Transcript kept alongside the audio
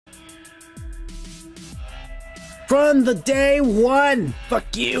From the day one.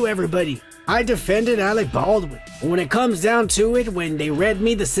 Fuck you, everybody. I defended Alec Baldwin. When it comes down to it, when they read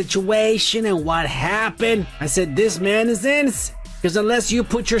me the situation and what happened, I said this man is innocent. Because unless you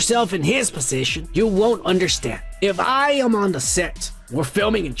put yourself in his position, you won't understand. If I am on the set, we're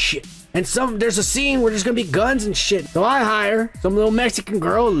filming and shit, and there's a scene where there's gonna be guns and shit. So I hire some little Mexican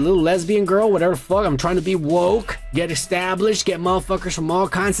girl, a little lesbian girl, whatever the fuck. I'm trying to be woke, get established, get motherfuckers from all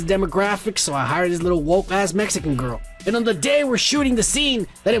kinds of demographics. So I hire this little woke ass Mexican girl. And on the day we're shooting the scene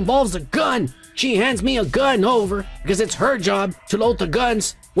that involves a gun, she hands me a gun over because it's her job to load the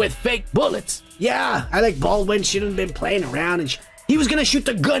guns with fake bullets. Yeah, Alec Baldwin shouldn't have been playing around and he was gonna shoot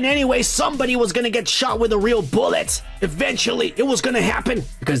the gun anyway. Somebody was gonna get shot with a real bullet. Eventually, it was gonna happen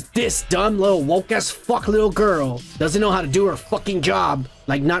because this dumb little woke-ass fuck little girl doesn't know how to do her fucking job,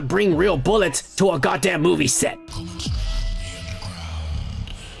 like not bring real bullets to a goddamn movie set.